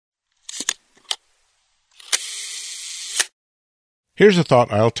Here's a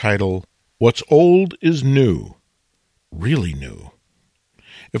thought I'll title, What's Old is New, Really New.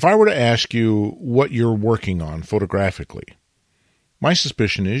 If I were to ask you what you're working on photographically, my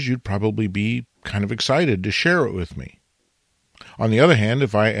suspicion is you'd probably be kind of excited to share it with me. On the other hand,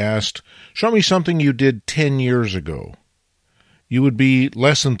 if I asked, show me something you did 10 years ago, you would be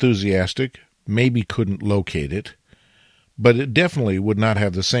less enthusiastic, maybe couldn't locate it, but it definitely would not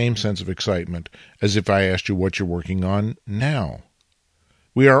have the same sense of excitement as if I asked you what you're working on now.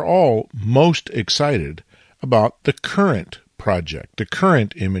 We are all most excited about the current project, the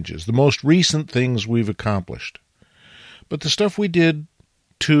current images, the most recent things we've accomplished. But the stuff we did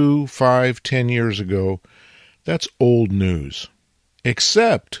 2, 5, 10 years ago, that's old news,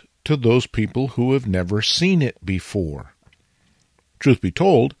 except to those people who have never seen it before. Truth be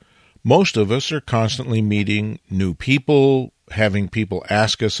told, most of us are constantly meeting new people, having people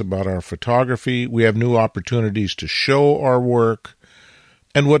ask us about our photography. We have new opportunities to show our work.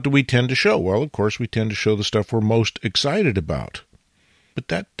 And what do we tend to show? Well, of course, we tend to show the stuff we're most excited about. But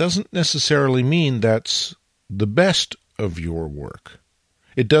that doesn't necessarily mean that's the best of your work.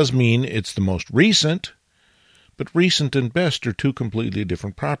 It does mean it's the most recent, but recent and best are two completely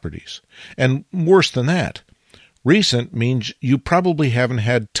different properties. And worse than that, recent means you probably haven't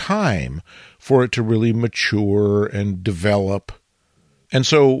had time for it to really mature and develop. And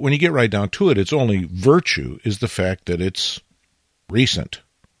so when you get right down to it, its only virtue is the fact that it's recent.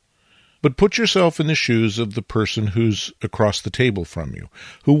 But put yourself in the shoes of the person who's across the table from you,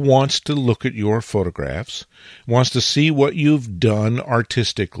 who wants to look at your photographs, wants to see what you've done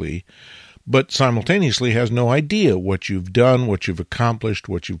artistically, but simultaneously has no idea what you've done, what you've accomplished,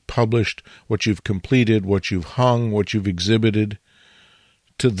 what you've published, what you've completed, what you've hung, what you've exhibited.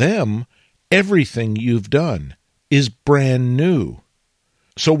 To them, everything you've done is brand new.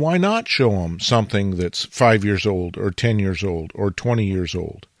 So why not show them something that's 5 years old or 10 years old or 20 years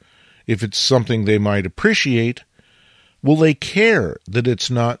old? If it's something they might appreciate, will they care that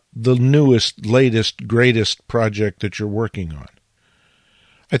it's not the newest, latest, greatest project that you're working on?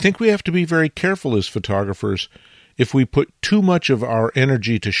 I think we have to be very careful as photographers if we put too much of our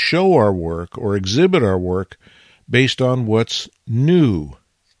energy to show our work or exhibit our work based on what's new.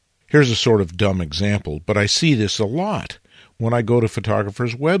 Here's a sort of dumb example, but I see this a lot when I go to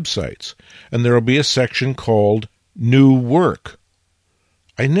photographers' websites, and there will be a section called New Work.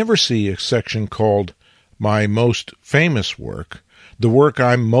 I never see a section called My Most Famous Work, the work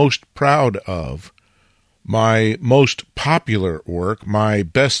I'm most proud of, my most popular work, my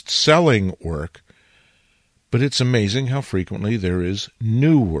best-selling work, but it's amazing how frequently there is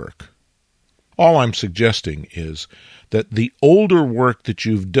new work. All I'm suggesting is that the older work that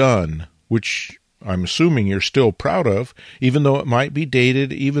you've done, which I'm assuming you're still proud of, even though it might be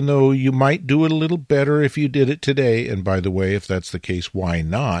dated, even though you might do it a little better if you did it today, and by the way, if that's the case, why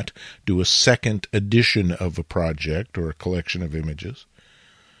not do a second edition of a project or a collection of images?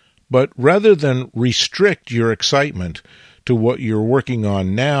 But rather than restrict your excitement to what you're working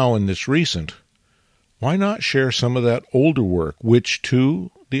on now in this recent, why not share some of that older work, which to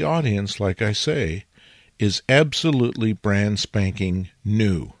the audience, like I say, is absolutely brand spanking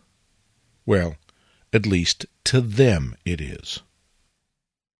new? Well, at least to them it is.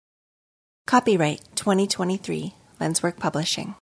 Copyright 2023, Lenswork Publishing.